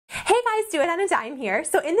Hey guys, Doitonadime here.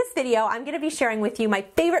 So in this video, I'm going to be sharing with you my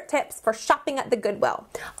favorite tips for shopping at the Goodwill.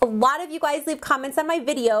 A lot of you guys leave comments on my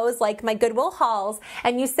videos, like my Goodwill hauls,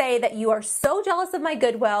 and you say that you are so jealous of my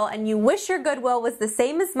Goodwill and you wish your Goodwill was the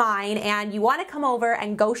same as mine and you want to come over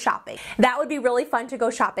and go shopping. That would be really fun to go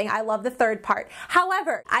shopping. I love the third part.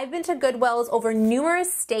 However, I've been to Goodwills over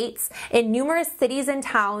numerous states, in numerous cities and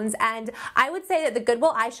towns, and I would say that the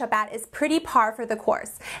Goodwill I shop at is pretty par for the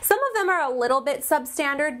course. Some of them are a little bit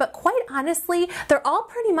substandard, but quite honestly, they're all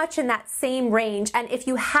pretty much in that same range, and if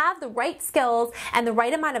you have the right skills and the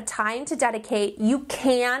right amount of time to dedicate, you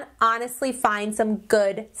can honestly find some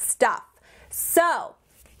good stuff. So,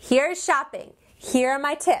 here's shopping. Here are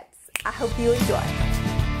my tips. I hope you enjoy.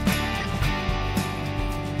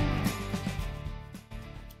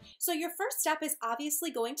 So your first step is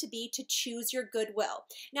obviously going to be to choose your Goodwill.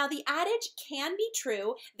 Now the adage can be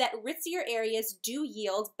true that ritzier areas do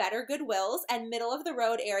yield better Goodwills and middle of the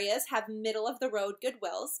road areas have middle of the road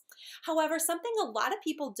Goodwills. However, something a lot of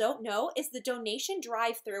people don't know is the donation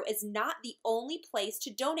drive-thru is not the only place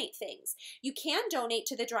to donate things. You can donate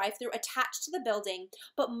to the drive-thru attached to the building,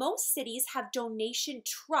 but most cities have donation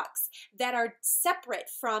trucks that are separate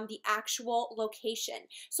from the actual location.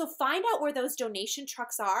 So find out where those donation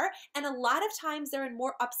trucks are, and a lot of times they're in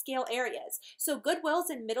more upscale areas. So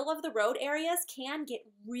Goodwills in middle of the road areas can get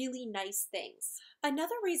really nice things.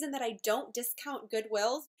 Another reason that I don't discount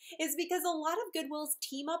Goodwills is because a lot of Goodwills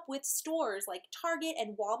team up with stores like Target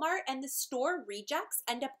and Walmart, and the store rejects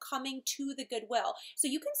end up coming to the Goodwill. So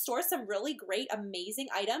you can store some really great, amazing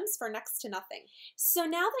items for next to nothing. So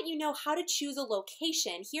now that you know how to choose a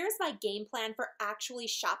location, here's my game plan for actually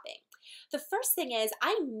shopping. The first thing is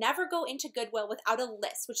I never go into Goodwill without a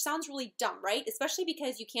list, which sounds really dumb, right? Especially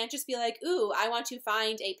because you can't just be like, ooh, I want to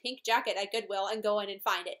find a pink jacket at Goodwill and go in and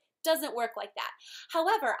find it. Doesn't work like that.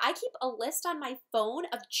 However, I keep a list on my phone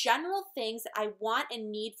of general things that I want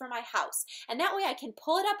and need for my house. And that way I can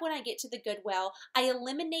pull it up when I get to the Goodwill. I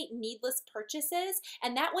eliminate needless purchases,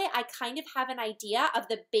 and that way I kind of have an idea of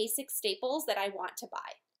the basic staples that I want to buy.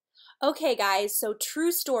 Okay guys, so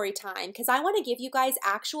true story time, because I want to give you guys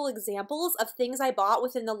actual examples of things I bought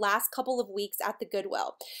within the last couple of weeks at the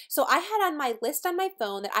Goodwill. So I had on my list on my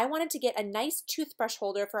phone that I wanted to get a nice toothbrush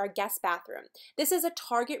holder for our guest bathroom. This is a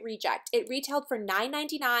Target reject. It retailed for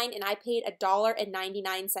 $9.99 and I paid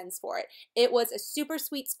 $1.99 for it. It was a super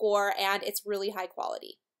sweet score and it's really high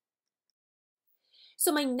quality.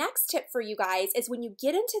 So my next tip for you guys is when you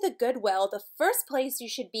get into the Goodwill, the first place you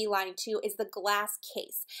should beeline to is the glass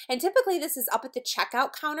case. And typically this is up at the checkout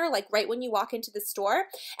counter, like right when you walk into the store.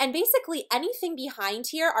 And basically anything behind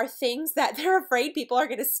here are things that they're afraid people are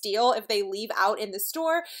going to steal if they leave out in the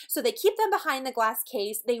store. So they keep them behind the glass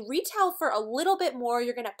case. They retail for a little bit more.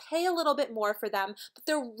 You're going to pay a little bit more for them, but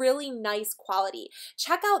they're really nice quality.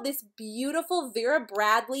 Check out this beautiful Vera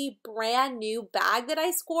Bradley brand new bag that I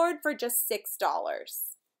scored for just $6.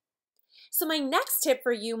 So my next tip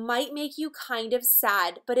for you might make you kind of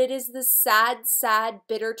sad, but it is the sad, sad,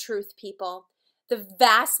 bitter truth, people. The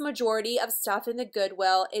vast majority of stuff in the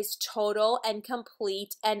Goodwill is total and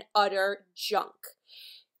complete and utter junk.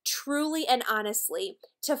 Truly and honestly,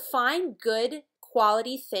 to find good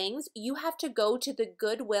quality things, you have to go to the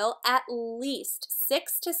Goodwill at least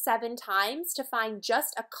 6 to 7 times to find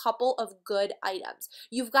just a couple of good items.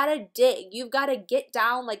 You've got to dig. You've got to get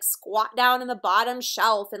down, like squat down in the bottom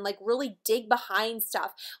shelf and like really dig behind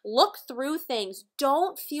stuff. Look through things.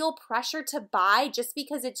 Don't feel pressure to buy just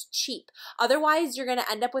because it's cheap. Otherwise, you're going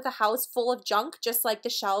to end up with a house full of junk just like the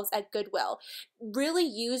shelves at Goodwill. Really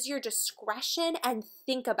use your discretion and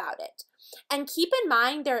think about it. And keep in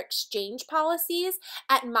mind their exchange policies.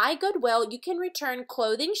 At my Goodwill, you can return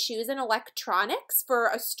clothing, shoes, and electronics for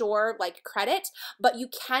a store like credit, but you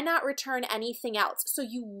cannot return anything else. So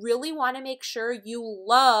you really want to make sure you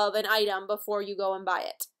love an item before you go and buy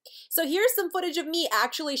it. So here's some footage of me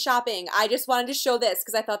actually shopping. I just wanted to show this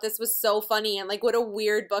because I thought this was so funny and like what a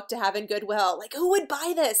weird book to have in Goodwill. Like who would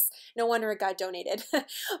buy this? No wonder it got donated.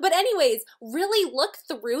 But anyways, really look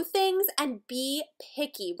through things and be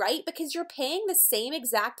picky, right? Because you're paying the same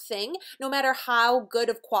exact thing no matter how good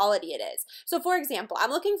of quality it is. So for example, I'm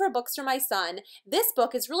looking for books for my son. This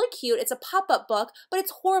book is really cute. It's a pop-up book, but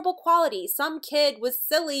it's horrible quality. Some kid was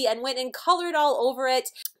silly and went and colored all over it.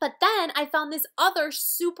 But then I found this other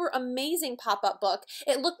super amazing pop-up book.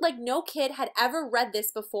 It looked like no kid had ever read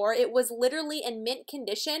this before. It was literally in mint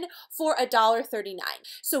condition for $1.39.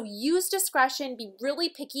 So use discretion, be really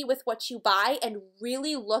picky with what you buy, and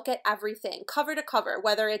really look at everything cover to cover,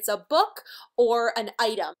 whether it's a book or an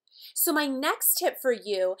item. So my next tip for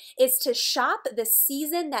you is to shop the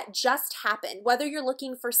season that just happened, whether you're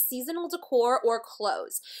looking for seasonal decor or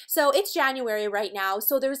clothes. So it's January right now,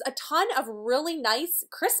 so there's a ton of really nice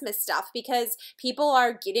Christmas stuff because people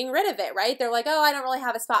are getting rid of it, right? They're like, oh, I don't really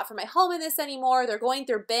have a spot for my home in this anymore. They're going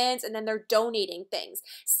through bins and then they're donating things.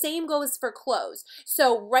 Same goes for clothes.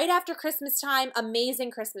 So right after Christmas time,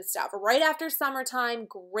 amazing Christmas stuff. Right after summertime,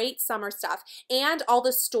 great summer stuff. And all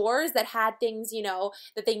the stores that had things, you know,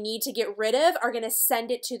 that they need to get rid of are going to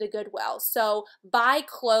send it to the Goodwill. So buy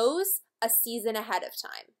clothes a season ahead of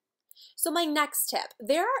time. So my next tip,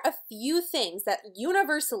 there are a few things that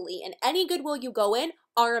universally in any Goodwill you go in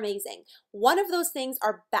are amazing. One of those things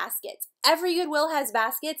are baskets. Every Goodwill has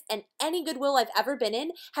baskets, and any Goodwill I've ever been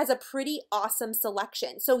in has a pretty awesome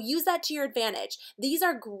selection. So use that to your advantage. These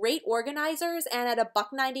are great organizers, and at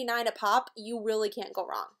 $1.99 a pop, you really can't go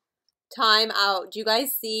wrong. Time out. Do you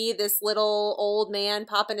guys see this little old man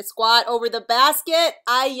popping a squat over the basket?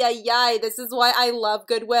 Ay, ay, ay. This is why I love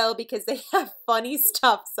Goodwill, because they have funny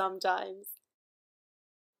stuff sometimes.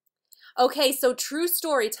 Okay, so true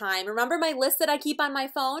story time. Remember my list that I keep on my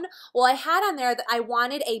phone? Well, I had on there that I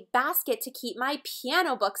wanted a basket to keep my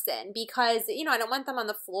piano books in because, you know, I don't want them on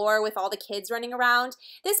the floor with all the kids running around.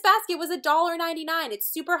 This basket was $1.99.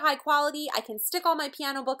 It's super high quality. I can stick all my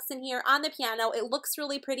piano books in here on the piano. It looks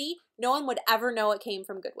really pretty. No one would ever know it came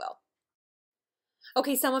from Goodwill.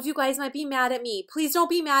 Okay, some of you guys might be mad at me. Please don't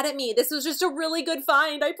be mad at me. This was just a really good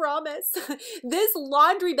find, I promise. This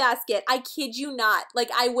laundry basket, I kid you not. Like,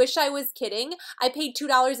 I wish I was kidding. I paid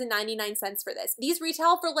 $2.99 for this. These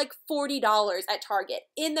retail for like $40 at Target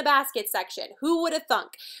in the basket section. Who would have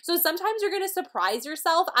thunk? So sometimes you're gonna surprise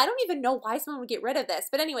yourself. I don't even know why someone would get rid of this.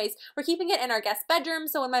 But anyways, we're keeping it in our guest bedroom.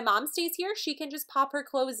 So when my mom stays here, she can just pop her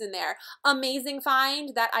clothes in there. Amazing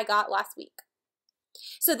find that I got last week.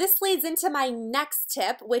 So this leads into my next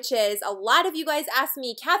tip, which is a lot of you guys ask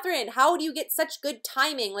me, Kathryn, how do you get such good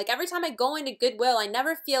timing? Like every time I go into Goodwill, I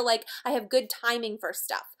never feel like I have good timing for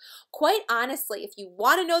stuff. Quite honestly, if you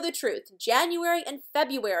want to know the truth, January and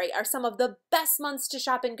February are some of the best months to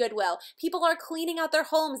shop in Goodwill. People are cleaning out their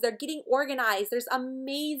homes. They're getting organized. There's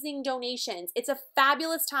amazing donations. It's a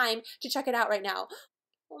fabulous time to check it out right now.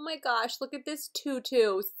 Oh my gosh, look at this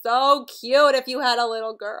tutu. So cute if you had a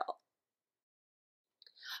little girl.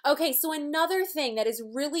 Okay, so another thing that is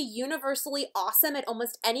really universally awesome at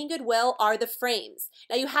almost any Goodwill are the frames.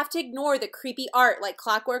 Now you have to ignore the creepy art like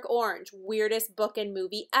Clockwork Orange, weirdest book and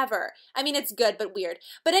movie ever. I mean, it's good, but weird.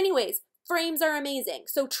 But anyways, frames are amazing.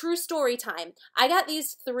 So true story time. I got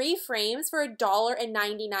these 3 frames for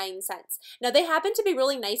 $1.99. Now they happen to be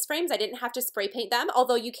really nice frames. I didn't have to spray paint them,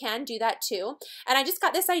 although you can do that too. And I just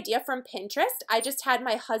got this idea from Pinterest. I just had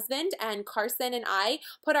my husband and Carson and I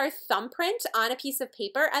put our thumbprint on a piece of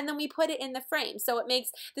paper and then we put it in the frame. So it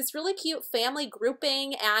makes this really cute family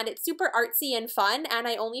grouping and it's super artsy and fun. And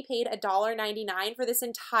I only paid $1.99 for this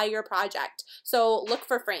entire project. So look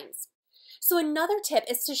for frames. So another tip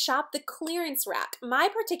is to shop the clearance rack. My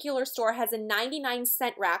particular store has a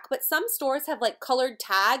 99-cent rack, but some stores have like colored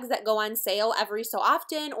tags that go on sale every so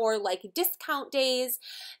often or like discount days.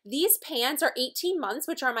 These pants are 18 months,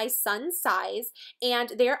 which are my son's size,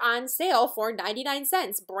 and they're on sale for 99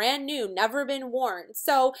 cents, brand new, never been worn.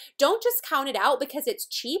 So don't just count it out because it's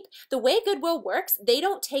cheap. The way Goodwill works, they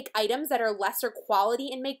don't take items that are lesser quality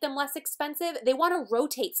and make them less expensive. They want to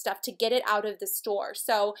rotate stuff to get it out of the store.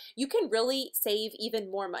 So you can really save even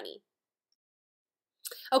more money.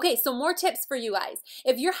 Okay, so more tips for you guys.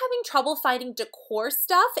 If you're having trouble finding decor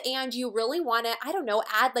stuff and you really want to, I don't know,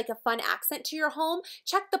 add like a fun accent to your home,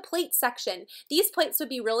 check the plate section. These plates would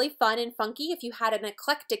be really fun and funky if you had an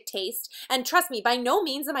eclectic taste. And trust me, by no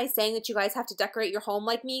means am I saying that you guys have to decorate your home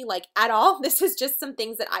like me, like at all. This is just some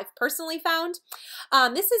things that I've personally found.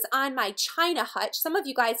 This is on my China hutch. Some of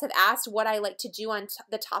you guys have asked what I like to do on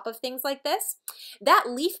the top of things like this. That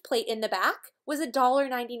leaf plate in the back was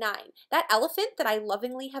 $1.99. That elephant that I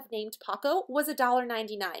lovingly have named Paco was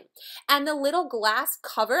 $1.99. And the little glass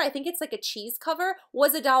cover, I think it's like a cheese cover,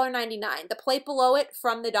 was $1.99. The plate below it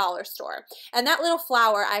from the dollar store. And that little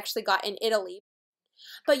flower I actually got in Italy.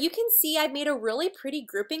 But you can see I've made a really pretty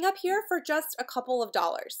grouping up here for just a couple of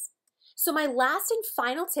dollars. So my last and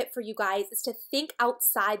final tip for you guys is to think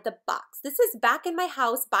outside the box. This is back in my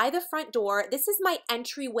house by the front door. This is my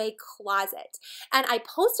entryway closet. And I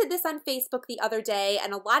posted this on Facebook the other day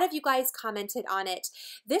and a lot of you guys commented on it.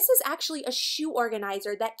 This is actually a shoe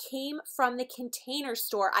organizer that came from the Container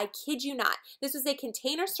Store. I kid you not. This was a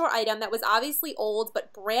Container Store item that was obviously old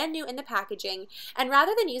but brand new in the packaging. And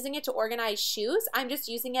rather than using it to organize shoes, I'm just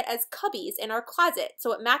using it as cubbies in our closet.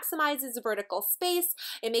 So it maximizes vertical space.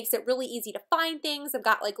 It makes it really really easy to find things. I've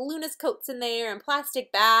got like Luna's coats in there and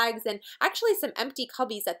plastic bags and actually some empty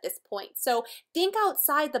cubbies at this point. So think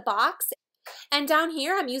outside the box. And down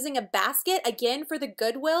here, I'm using a basket, again, for the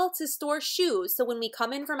Goodwill to store shoes. So when we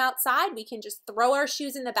come in from outside, we can just throw our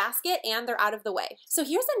shoes in the basket and they're out of the way. So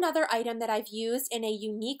here's another item that I've used in a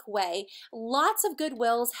unique way. Lots of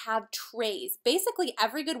Goodwills have trays. Basically,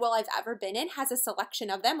 every Goodwill I've ever been in has a selection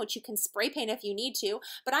of them, which you can spray paint if you need to.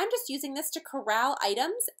 But I'm just using this to corral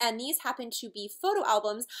items, and these happen to be photo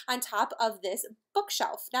albums on top of this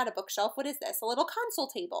bookshelf. Not a bookshelf, what is this? A little console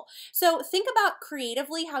table. So think about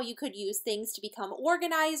creatively how you could use things to become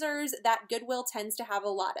organizers that Goodwill tends to have a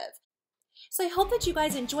lot of. So I hope that you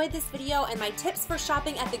guys enjoyed this video and my tips for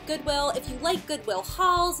shopping at the Goodwill. If you like Goodwill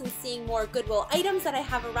hauls and seeing more Goodwill items that I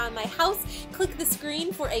have around my house, click the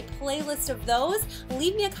screen for a playlist of those.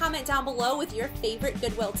 Leave me a comment down below with your favorite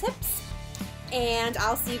Goodwill tips, and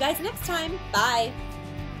I'll see you guys next time. Bye!